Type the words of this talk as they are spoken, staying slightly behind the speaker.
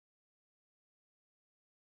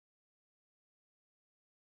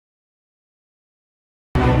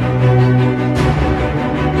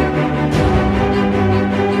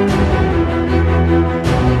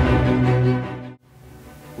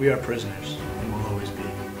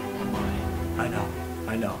I know,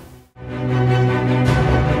 I know.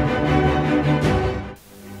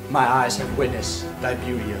 My eyes have witnessed thy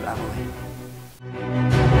beauty of Emily.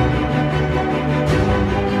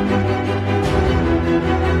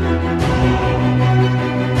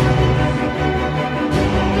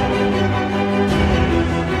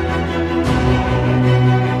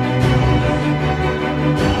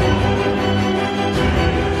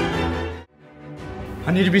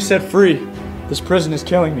 I need to be set free. This prison is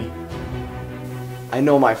killing me. I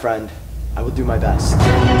know, my friend. I will do my best.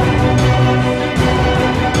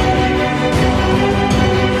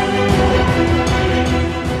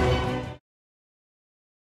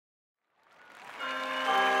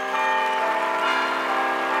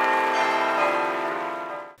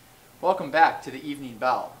 Welcome back to the Evening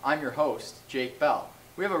Bell. I'm your host, Jake Bell.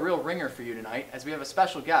 We have a real ringer for you tonight as we have a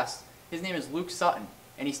special guest. His name is Luke Sutton,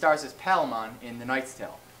 and he stars as Palamon in The Knight's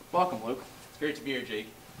Tale. Welcome, Luke. It's great to be here, Jake.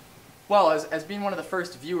 Well, as being one of the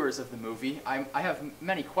first viewers of the movie, I have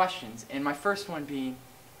many questions, and my first one being,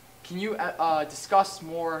 can you discuss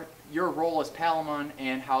more your role as Palamon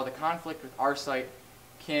and how the conflict with Arcite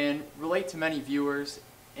can relate to many viewers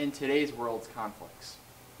in today's world's conflicts?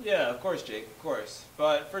 Yeah, of course, Jake, of course.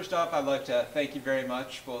 But first off, I'd like to thank you very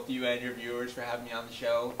much, both you and your viewers, for having me on the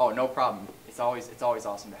show. Oh, no problem. It's always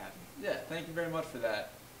awesome to have you. Yeah, thank you very much for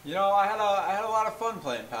that. You know, I had a lot of fun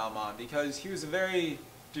playing Palamon because he was a very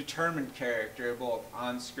determined character, both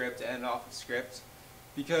on script and off of script,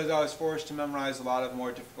 because I was forced to memorize a lot of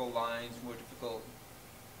more difficult lines, more difficult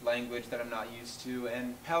language that I'm not used to,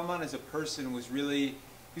 and Palamon as a person was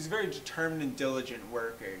he's a very determined and diligent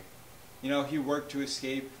worker. You know, he worked to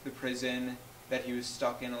escape the prison that he was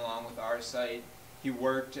stuck in along with Arcite. He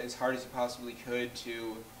worked as hard as he possibly could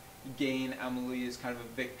to gain Emily as kind of a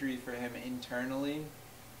victory for him internally.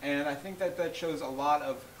 And I think that shows a lot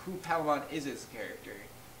of who Palamon is as a character.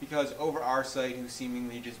 Because over Arcite, who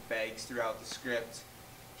seemingly just begs throughout the script,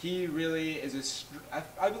 he really is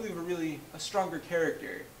I believe a stronger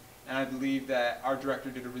character. And I believe that our director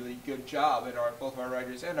did a really good job, and both our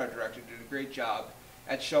writers and our director did a great job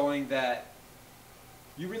at showing that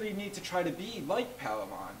you really need to try to be like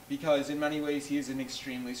Palamon, because in many ways he is an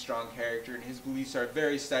extremely strong character, and his beliefs are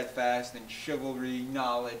very steadfast in chivalry,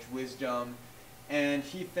 knowledge, wisdom, and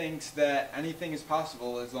he thinks that anything is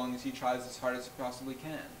possible as long as he tries as hard as he possibly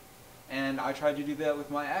can. And I tried to do that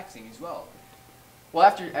with my acting as well. Well,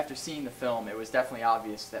 after seeing the film, it was definitely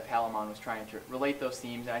obvious that Palamon was trying to relate those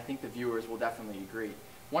themes, and I think the viewers will definitely agree.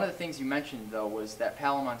 One of the things you mentioned, though, was that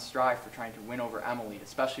Palamon strived for trying to win over Emily,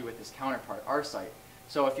 especially with his counterpart, Arcite.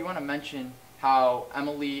 So if you want to mention how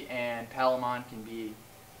Emily and Palamon can be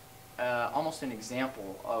almost an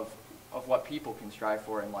example of what people can strive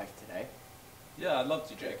for in life today. Yeah, I'd love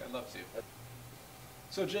to, Jake. I'd love to.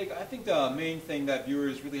 So, Jake, I think the main thing that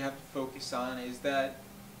viewers really have to focus on is that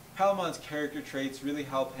Palamon's character traits really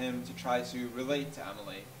help him to try to relate to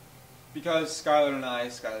Emily. Because Scarlett and I,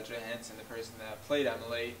 Scarlett Johansson, the person that played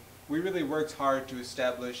Emily, we really worked hard to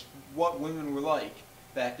establish what women were like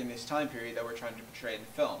back in this time period that we're trying to portray in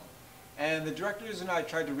the film. And the directors and I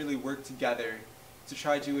tried to really work together to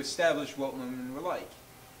try to establish what women were like.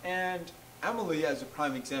 And Emily, as a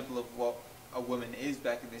prime example of what a woman is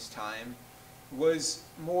back in this time, was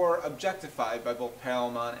more objectified by both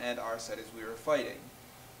Palamon and Arcite as we were fighting.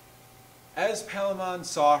 As Palamon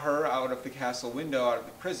saw her out of the castle window, out of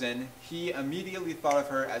the prison, he immediately thought of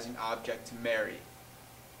her as an object to marry.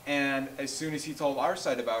 And as soon as he told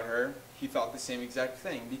Arcite about her, he thought the same exact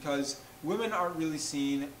thing, because women aren't really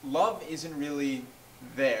seen, love isn't really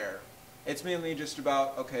there. It's mainly just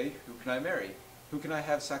about, okay, who can I marry? Who can I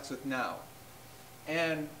have sex with now?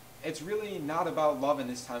 And it's really not about love in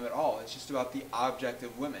this time at all. It's just about the object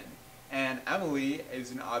of women. And Emily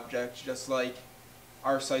is an object just like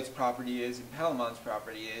Arcite's property is and Palamon's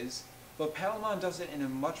property is, but Palamon does it in a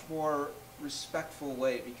much more respectful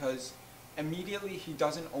way, because immediately he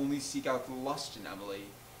doesn't only seek out the lust in Emily.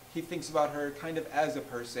 He thinks about her kind of as a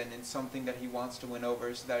person and something that he wants to win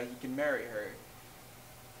over so that he can marry her.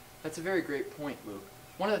 That's a very great point, Luke.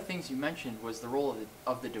 One of the things you mentioned was the role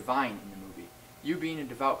of the divine in the movie. You being a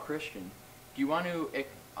devout Christian, do you want to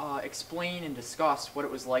explain and discuss what it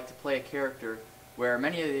was like to play a character where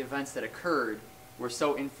many of the events that occurred were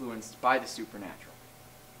so influenced by the supernatural?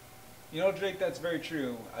 You know, Jake, that's very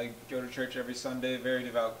true. I go to church every Sunday, very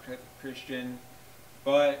devout Christian,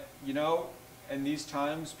 but, you know, in these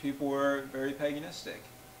times, people were very paganistic,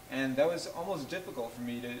 and that was almost difficult for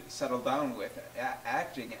me to settle down with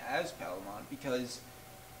acting as Palamon, because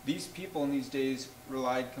these people in these days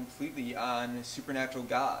relied completely on supernatural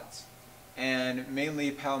gods, and mainly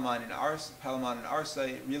Palamon and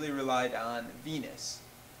Arcite really relied on Venus.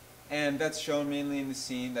 And that's shown mainly in the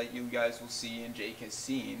scene that you guys will see and Jake has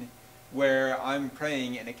seen, where I'm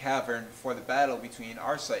praying in a cavern before the battle between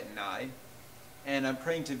Arcite and I, and I'm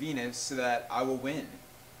praying to Venus so that I will win.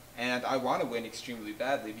 And I want to win extremely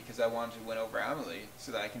badly because I want to win over Emily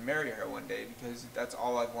so that I can marry her one day, because that's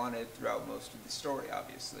all I've wanted throughout most of the story,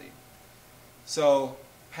 obviously. So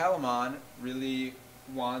Palamon really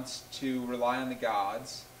wants to rely on the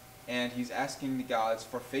gods, and he's asking the gods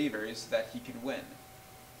for favors that he can win.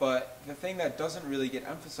 But the thing that doesn't really get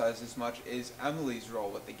emphasized as much is Emily's role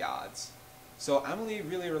with the gods. So Emily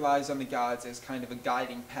really relies on the gods as kind of a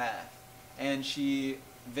guiding path, and she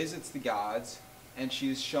visits the gods, and she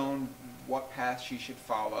is shown what path she should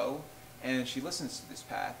follow, and she listens to this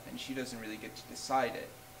path, and she doesn't really get to decide it.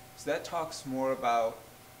 So that talks more about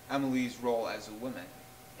Emily's role as a woman.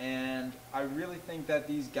 And I really think that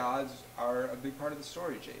these gods are a big part of the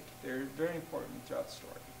story, Jake. They're very important throughout the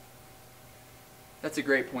story. That's a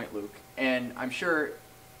great point, Luke. And I'm sure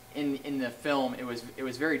in the film it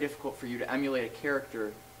was very difficult for you to emulate a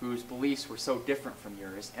character whose beliefs were so different from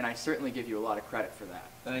yours, and I certainly give you a lot of credit for that.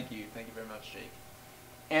 Thank you. Thank you very much, Jake.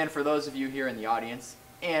 And for those of you here in the audience,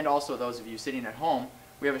 and also those of you sitting at home,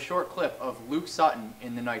 we have a short clip of Luke Sutton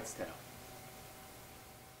in The Knight's Tale.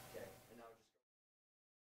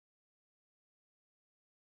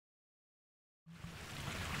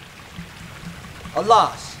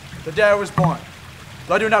 Alas, the day I was born,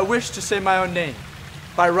 though I do not wish to say my own name.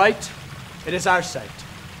 By right, it is Arcite.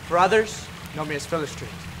 For others, know me as Philostrate.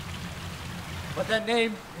 But that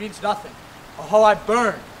name means nothing. Oh, how I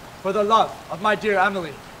burn for the love of my dear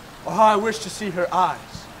Emily. Oh, how I wish to see her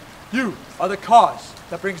eyes. You are the cause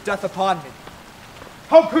that brings death upon me.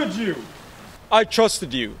 How could you? I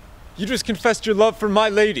trusted you. You just confessed your love for my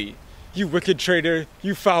lady. You wicked traitor,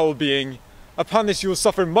 you foul being. Upon this you will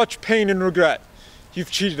suffer much pain and regret.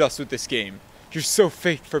 You've cheated us with this game. You're so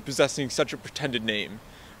fake for possessing such a pretended name.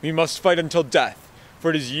 We must fight until death,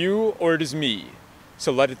 for it is you or it is me.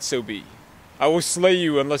 So let it so be. I will slay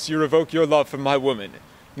you unless you revoke your love for my woman.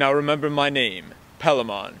 Now remember my name,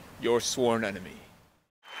 Palamon, your sworn enemy.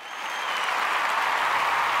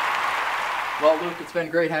 Well, Luke, it's been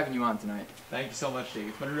great having you on tonight. Thank you so much, Jake.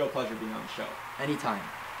 It's been a real pleasure being on the show. Anytime.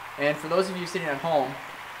 And for those of you sitting at home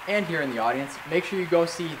and here in the audience, make sure you go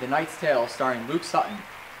see The Knight's Tale starring Luke Sutton,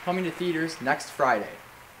 coming to theaters next Friday.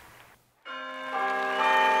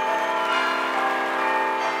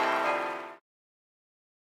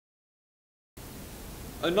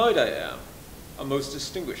 A knight I am, a most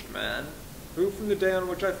distinguished man, who from the day on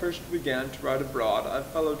which I first began to ride abroad I've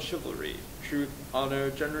followed chivalry, truth, honor,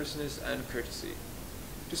 generousness, and courtesy.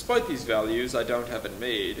 Despite these values I don't have it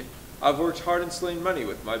made, I've worked hard and slain many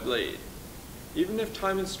with my blade. Even if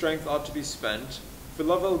time and strength ought to be spent, for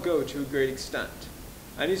love I'll go to a great extent.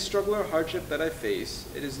 Any struggle or hardship that I face,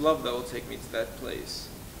 it is love that will take me to that place.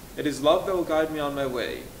 It is love that will guide me on my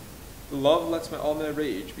way. The love lets all my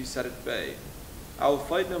rage be set at bay. I will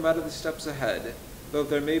fight no matter the steps ahead, though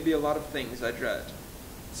there may be a lot of things I dread.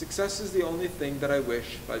 Success is the only thing that I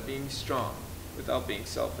wish, by being strong, without being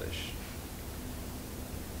selfish.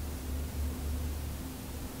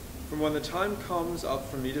 From when the time comes up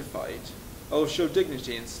for me to fight, I will show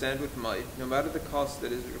dignity and stand with might, no matter the cost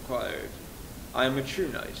that is required. I am a true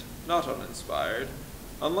knight, not uninspired.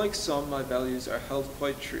 Unlike some, my values are held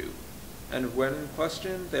quite true, and when in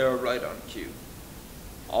question, they are right on cue.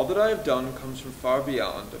 All that I have done comes from far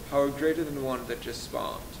beyond, a power greater than one that just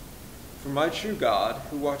spawned. For my true God,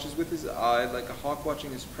 who watches with his eye like a hawk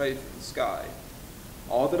watching his prey from the sky.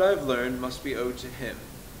 All that I have learned must be owed to him,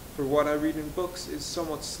 for what I read in books is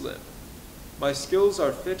somewhat slim. My skills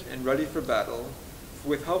are fit and ready for battle, for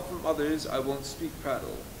with help from others I won't speak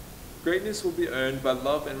prattle. Greatness will be earned by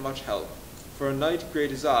love and much help, for a knight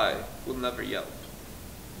great as I will never yelp.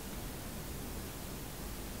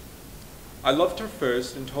 I loved her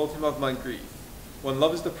first and told him of my grief. When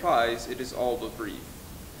love is the prize, it is all but brief.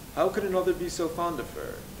 How could another be so fond of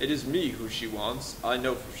her? It is me who she wants, I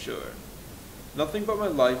know for sure. Nothing but my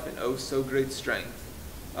life and oh so great strength,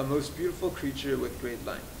 a most beautiful creature with great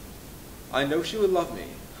length. I know she would love me,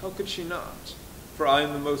 how could she not? For I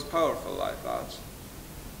am the most powerful, I thought.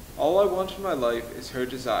 All I want in my life is her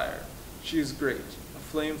desire. She is great, a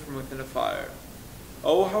flame from within a fire.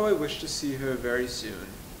 Oh, how I wish to see her very soon.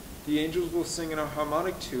 The angels will sing in a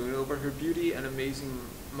harmonic tune over her beauty and amazing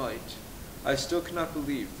might. I still cannot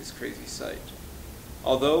believe this crazy sight.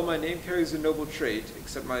 Although my name carries a noble trait,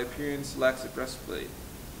 except my appearance lacks a breastplate.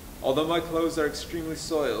 Although my clothes are extremely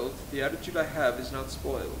soiled, the attitude I have is not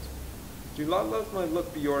spoiled. Do not let my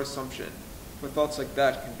look be your assumption, for thoughts like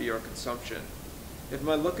that can be your consumption. If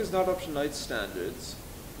my look is not up to knight's standards,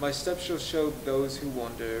 My steps shall show those who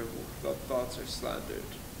wonder what thoughts are slandered.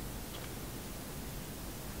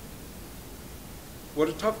 What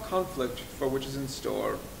a tough conflict for which is in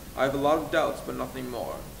store. I have a lot of doubts, but nothing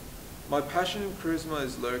more. My passion and charisma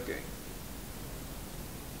is lurking.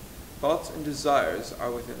 Thoughts and desires are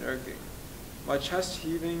within irking. My chest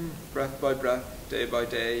heaving, breath by breath, day by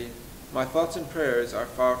day. My thoughts and prayers are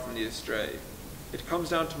far from the astray. It comes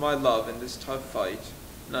down to my love in this tough fight.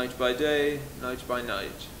 Night by day, night by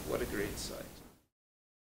night, what a great sight.